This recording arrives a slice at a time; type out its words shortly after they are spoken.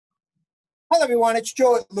Hello, everyone. It's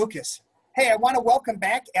Joe at Lucas. Hey, I want to welcome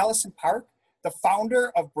back Alison Parc, the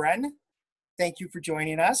founder of Brenne. Thank you for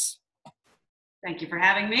joining us. Thank you for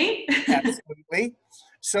having me. Absolutely.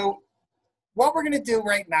 So what we're going to do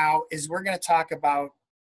right now is we're going to talk about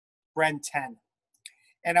Brenne 10.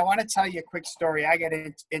 And I want to tell you a quick story. I got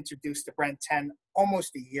introduced to Brenne 10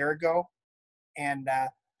 almost a year ago, and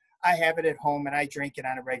I have it at home, and I drink it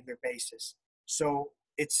on a regular basis. So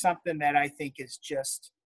it's something that I think is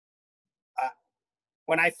just,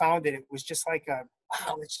 when I found it, it was just like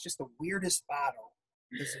wow, it's just the weirdest bottle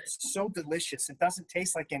because it's so delicious. It doesn't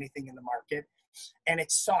taste like anything in the market, and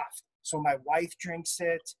it's soft. So my wife drinks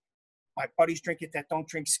it. My buddies drink it that don't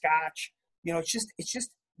drink scotch. You know, it's just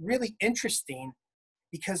really interesting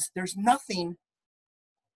because there's nothing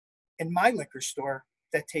in my liquor store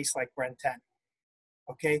that tastes like Brenne 10.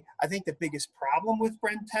 Okay, I think the biggest problem with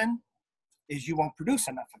Brenne 10 is you won't produce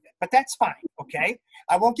enough of it, but that's fine. Okay,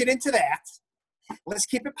 I won't get into that. Let's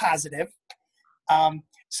keep it positive.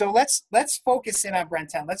 So let's focus in on Brenne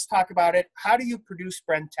 10. Let's talk about it. How do you produce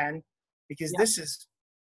Brenne 10? Because this is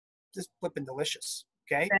just flipping delicious.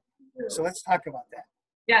 Okay, so let's talk about that.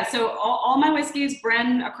 Yeah, so all my whiskeys,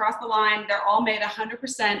 Brenne across the line, they're all made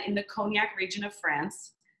 100% in the Cognac region of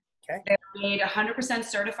France. Okay. They're made 100%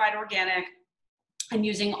 certified organic and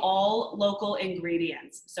using all local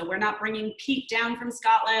ingredients. So we're not bringing peat down from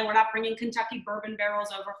Scotland. We're not bringing Kentucky bourbon barrels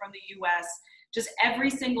over from the US. Just every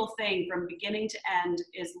single thing from beginning to end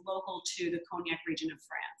is local to the Cognac region of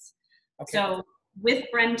France. Okay. So with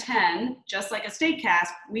Brenne 10, just like a state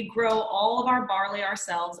cask, we grow all of our barley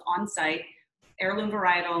ourselves on site, heirloom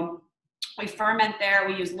varietal. We ferment there.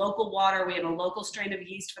 We use local water. We have a local strain of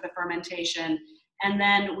yeast for the fermentation. And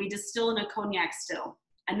then we distill in a cognac still.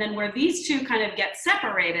 And then where these two kind of get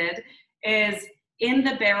separated is in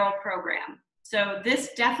the barrel program. So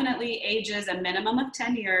this definitely ages a minimum of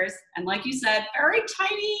 10 years. And like you said, very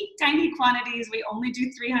tiny quantities. We only do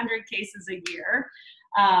 300 cases a year.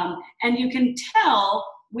 And you can tell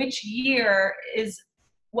which year is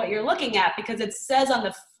what you're looking at because it says on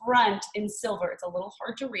the front in silver, it's a little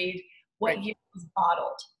hard to read, what year was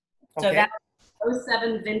bottled. Okay. So that's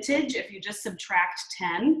 07 vintage if you just subtract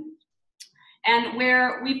 10. And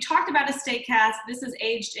where we've talked about a state cask, this is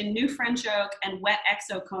aged in new French oak and wet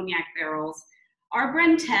XO cognac barrels. Our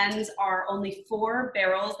Brenne 10s are only 4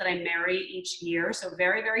 barrels that I marry each year, so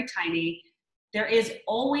very, very tiny. There is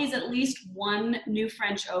always at least one new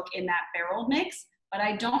French oak in that barrel mix, but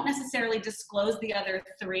I don't necessarily disclose the other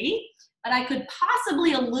 3. But I could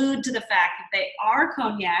possibly allude to the fact that they are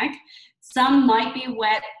cognac. Some might be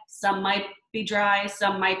wet, some might be dry,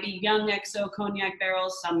 some might be young XO cognac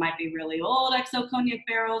barrels, some might be really old XO cognac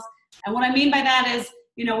barrels. And what I mean by that is,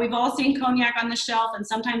 you know, we've all seen cognac on the shelf, and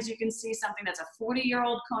sometimes you can see something that's a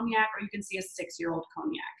 40-year-old cognac, or you can see a 6-year-old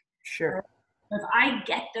cognac. Sure. If I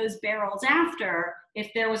get those barrels after,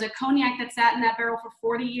 if there was a cognac that sat in that barrel for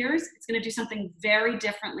 40 years, it's going to do something very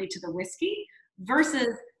differently to the whiskey,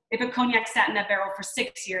 versus if a cognac sat in that barrel for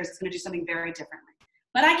 6 years, it's going to do something very differently.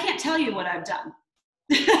 But I can't tell you what I've done.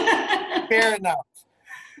 Fair enough.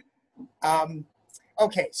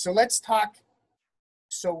 Okay, so let's talk.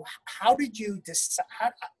 So how did you decide,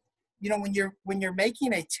 you know, when you're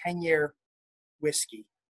making a 10-year whiskey,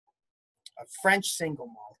 a French single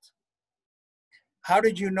malt, how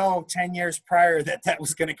did you know 10 years prior that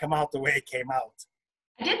was going to come out the way it came out?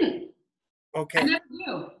 I didn't. Okay. I never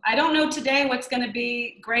knew. I don't know today what's going to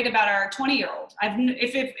be great about our 20-year-old.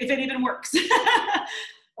 If it even works.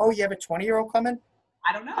 Oh, you have a 20-year-old coming?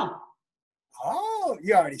 I don't know. Oh,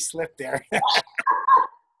 you already slipped there.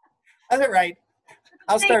 That's all right.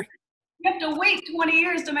 I'll start. You have to wait 20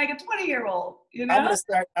 years to make a 20-year-old. You know? I'm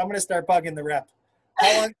gonna start bugging the rep.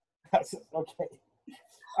 How long? Okay.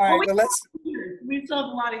 All right. Well, let's. We still have a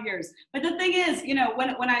lot of years. But the thing is, you know,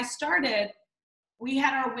 when I started, we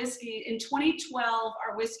had our whiskey in 2012.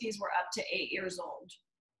 Our whiskeys were up to 8 years old.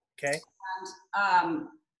 Okay.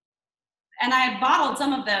 And I had bottled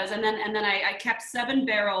some of those, and then I kept 7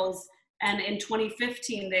 barrels, and in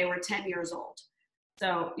 2015 they were 10 years old.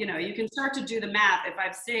 So, you know, you can start to do the math. If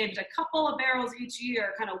I've saved a couple of barrels each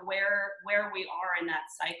year, kind of where we are in that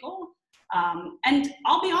cycle. And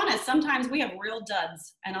I'll be honest, sometimes we have real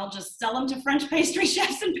duds, and I'll just sell them to French pastry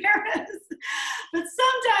chefs in Paris. But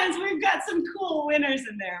sometimes we've got some cool winners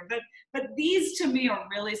in there. But these to me are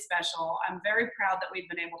really special. I'm very proud that we've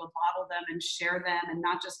been able to bottle them and share them and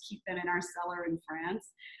not just keep them in our cellar in France.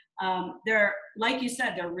 They're, like you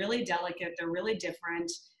said, they're really delicate. They're really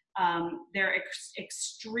different. They're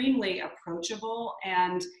extremely approachable,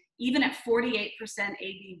 and even at 48%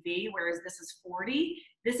 ABV, whereas this is 40,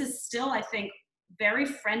 this is still, I think, very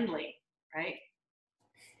friendly, right?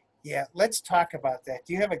 Yeah, let's talk about that.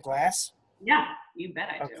 Do you have a glass? Yeah, you bet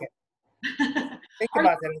I Okay. do. Think Are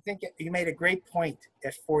about that. I think you made a great point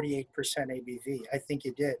at 48% ABV. I think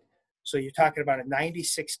you did. So you're talking about a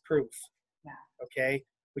 96 proof, yeah. okay,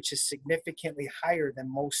 which is significantly higher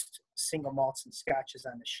than most single malts and scotches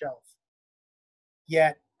on the shelf.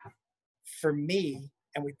 Yet, for me,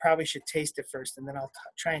 and we probably should taste it first, and then I'll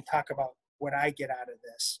try and talk about what I get out of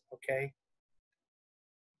this, okay?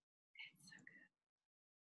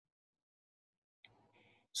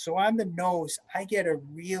 So on the nose, I get a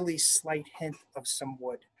really slight hint of some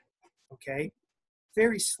wood, okay?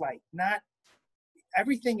 Very slight. Not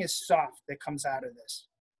everything is soft that comes out of this.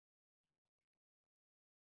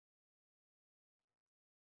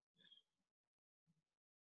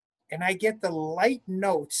 And I get the light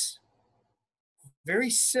notes very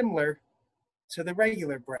similar to the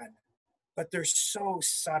regular Brenne, but they're so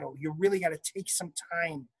subtle. You really got to take some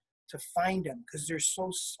time to find them because they're so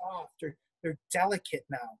soft. They're delicate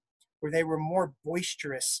now, where they were more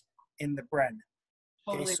boisterous in the Brenne.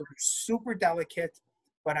 Okay, Totally. so they're super delicate,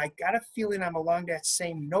 but I got a feeling I'm along that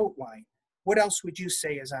same note line. What else would you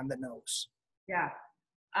say is on the nose? Yeah.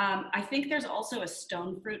 I think there's also a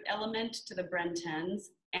stone fruit element to the Brenne 10s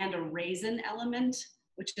and a raisin element,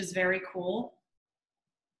 which is very cool.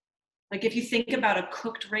 Like if you think about a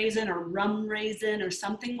cooked raisin or rum raisin or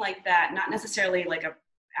something like that, not necessarily like a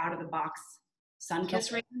out of the box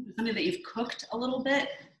sun-kissed raisin, but something that you've cooked a little bit.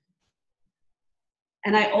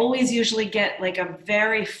 And I always usually get like a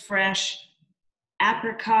very fresh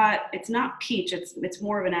apricot. It's not peach, it's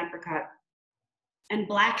more of an apricot. And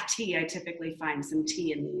black tea, I typically find some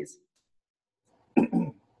tea in these.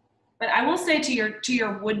 But I will say to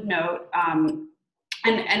your wood note,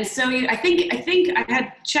 and so I think I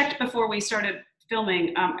had checked before we started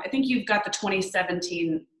filming. I think you've got the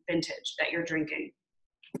 2017 vintage that you're drinking,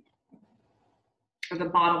 or the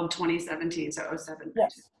bottled 2017, so 07.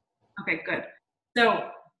 Yes. Okay, good. So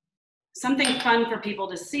something fun for people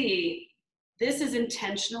to see. This is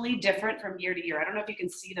intentionally different from year to year. I don't know if you can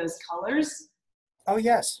see those colors. Oh,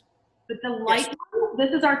 yes. But the light one,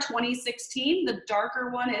 this is our 2016. The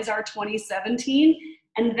darker one is our 2017.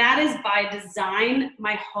 And that is by design.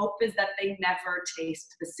 My hope is that they never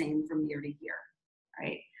taste the same from year to year,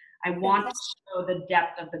 right? I want to show the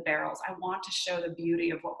depth of the barrels. I want to show the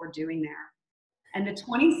beauty of what we're doing there. And the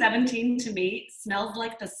 2017 to me smells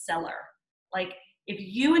like the cellar. Like if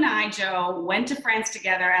you and I, Joe, went to France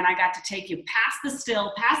together and I got to take you past the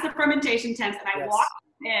still, past the fermentation tents, and I walked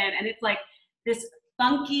in and it's like this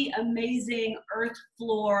funky, amazing earth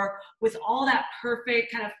floor with all that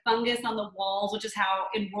perfect kind of fungus on the walls, which is how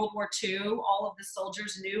in World War II, all of the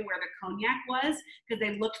soldiers knew where the cognac was because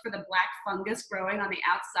they looked for the black fungus growing on the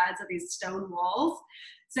outsides of these stone walls.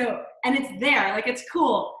 So, and it's there, like it's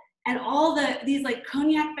cool. And all these like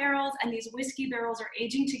cognac barrels and these whiskey barrels are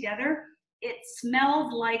aging together. It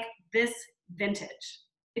smells like this vintage.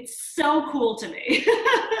 It's so cool to me.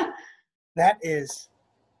 That is,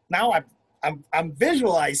 now I'm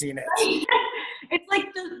visualizing it. It's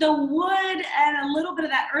like the wood and a little bit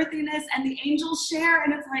of that earthiness and the angel share,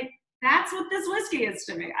 and it's like that's what this whiskey is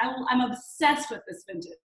to me. I'm obsessed with this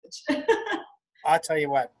vintage. I'll tell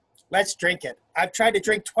you what, let's drink it. I've tried to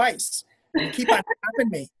drink twice. You keep on stopping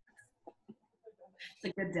me.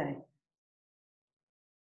 It's a good day.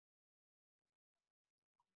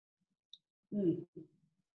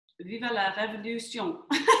 Viva la Revolution.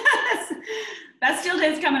 Bastille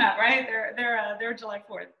Day's coming up, right? They're July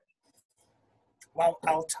 4th. Well,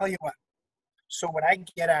 I'll tell you what. So what I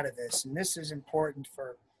get out of this, and this is important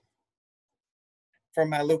for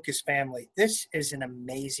my Lucas family, this is an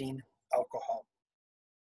amazing alcohol.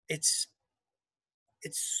 It's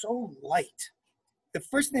so light. The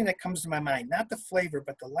first thing that comes to my mind, not the flavor,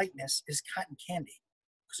 but the lightness, is cotton candy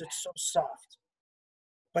because it's so soft.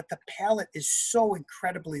 But the palate is so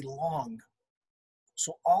incredibly long.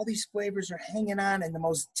 So all these flavors are hanging on in the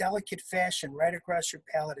most delicate fashion right across your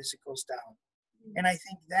palate as it goes down. And I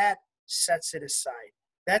think that sets it aside.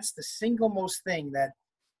 That's the single most thing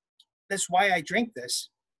that's why I drink this,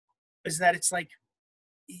 is that it's like,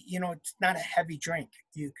 it's not a heavy drink.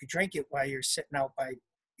 You could drink it while you're sitting out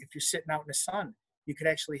if you're sitting out in the sun, you could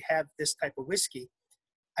actually have this type of whiskey.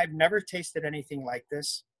 I've never tasted anything like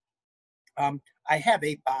this. I have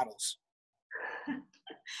 8 bottles.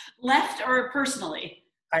 Left or personally?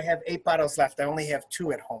 I have 8 bottles left. I only have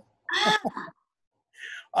 2 at home.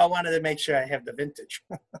 I wanted to make sure I have the vintage.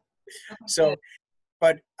 So,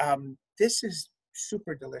 but this is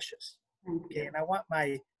super delicious. Okay, and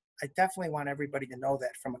I definitely want everybody to know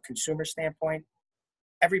that from a consumer standpoint,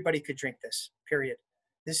 everybody could drink this, period.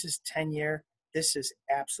 This is 10-year. This is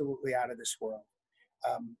absolutely out of this world.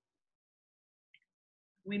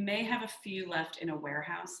 We may have a few left in a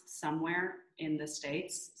warehouse somewhere in the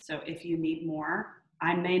States. So if you need more,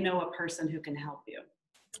 I may know a person who can help you.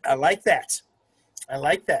 I like that. I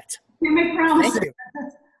like that. You make promises. Thank you.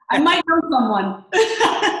 I might know someone.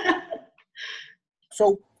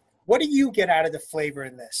 So what do you get out of the flavor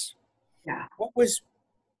in this? Yeah. What was...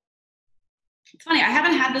 It's funny, I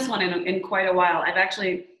haven't had this one in quite a while.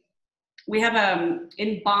 We have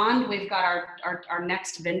in Bond, we've got our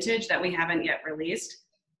next vintage that we haven't yet released.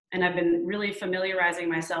 And I've been really familiarizing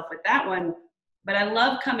myself with that one. But I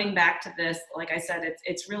love coming back to this. Like I said,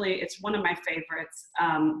 it's one of my favorites.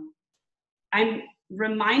 I'm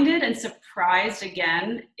reminded and surprised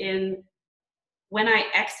again when I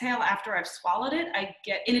exhale after I've swallowed it, I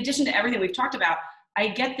get, in addition to everything we've talked about, I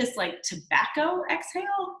get this like tobacco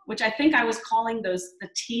exhale, which I think I was calling the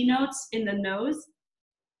tea notes in the nose.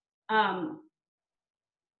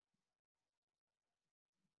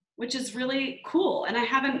 Which is really cool. And I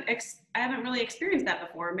haven't really experienced that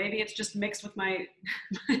before. Maybe it's just mixed with my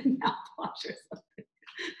mouthwash or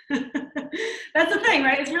something. That's the thing,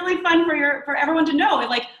 right? It's really fun for everyone to know.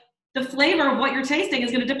 Like the flavor of what you're tasting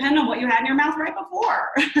is going to depend on what you had in your mouth right before.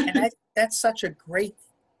 And that's such a great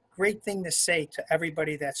thing to say to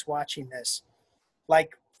everybody that's watching this.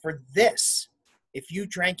 Like for this, if you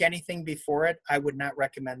drank anything before it, I would not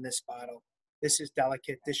recommend this bottle. This is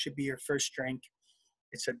delicate. This should be your first drink.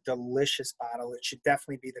 It's a delicious bottle. It should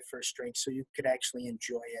definitely be the first drink so you could actually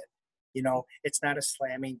enjoy it. You know, it's not a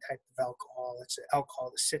slamming type of alcohol. It's an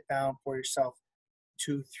alcohol to sit down, pour yourself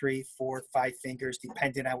 2, 3, 4, 5 fingers,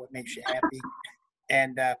 depending on what makes you happy.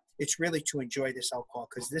 And it's really to enjoy this alcohol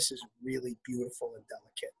because this is really beautiful and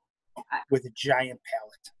delicate with a giant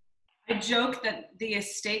palate. I joke that the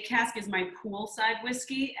estate cask is my poolside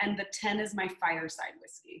whiskey and the 10 is my fireside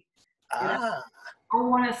whiskey. Ah. I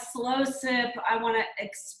want a slow sip. I want to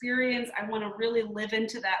experience. I want to really live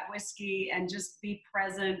into that whiskey and just be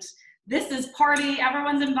present. This is party.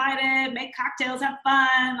 Everyone's invited. Make cocktails. Have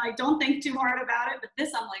fun. Like, don't think too hard about it. But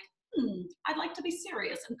this, I'm like, I'd like to be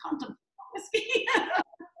serious and contemplate whiskey.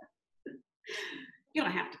 You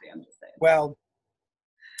don't have to be. I'm just saying. Well,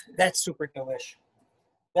 that's super delish.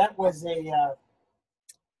 That was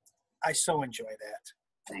I so enjoy that.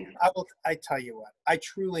 I tell you what, I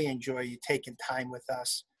truly enjoy you taking time with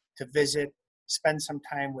us to visit, spend some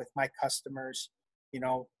time with my customers. You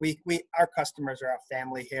know, our customers are our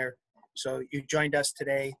family here. So you joined us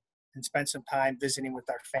today and spent some time visiting with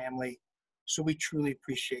our family. So we truly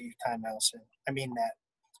appreciate your time, Alison. I mean that.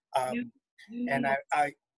 And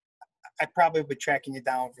I probably would be tracking you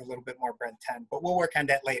down for a little bit more Brenne 10, but we'll work on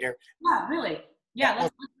that later. Yeah, really. Yeah, let's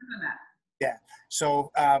work on that. Yeah.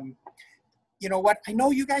 So, you know what? I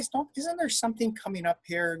know you guys don't. Isn't there something coming up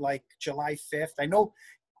here like July 5th? I know.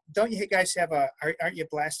 Don't you guys have aren't you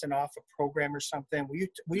blasting off a program or something? Will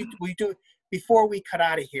you do before we cut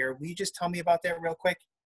out of here? Will you just tell me about that real quick?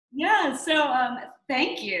 Yeah. So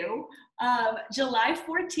thank you. July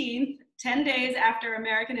 14th, 10 days after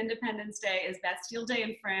American Independence Day, is Bastille Day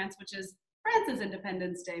in France, which is France's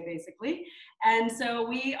Independence Day, basically. And so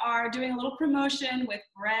we are doing a little promotion with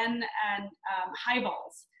Brenne and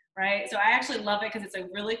highballs. Right, so I actually love it because it's a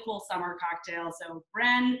really cool summer cocktail. So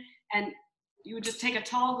Brenne, and you would just take a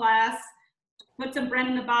tall glass, put some Brenne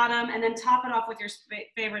in the bottom, and then top it off with your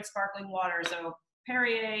favorite sparkling water. So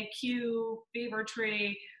Perrier, Q, Fever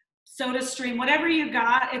Tree, Soda Stream, whatever you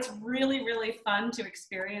got. It's really, really fun to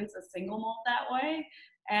experience a single malt that way.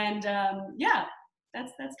 And yeah,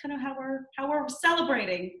 that's kind of how we're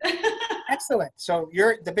celebrating. Excellent. So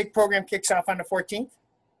the big program kicks off on the 14th.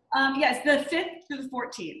 Yes, the 5th through the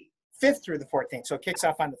 14th. 5th through the 14th, so it kicks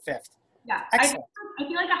off on the 5th. Yeah, excellent. I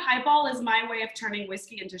feel like a highball is my way of turning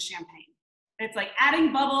whiskey into champagne. It's like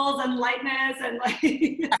adding bubbles and lightness and like.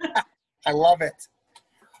 I love it.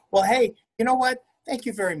 Well, hey, you know what? Thank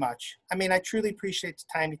you very much. I mean, I truly appreciate the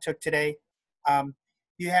time you took today.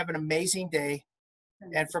 You have an amazing day.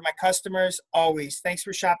 And for my customers, always, thanks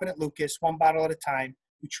for shopping at Lucas, one bottle at a time.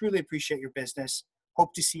 We truly appreciate your business.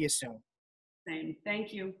 Hope to see you soon. Same.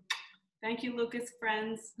 Thank you. Thank you, Lucas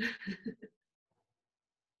friends.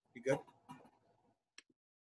 You good?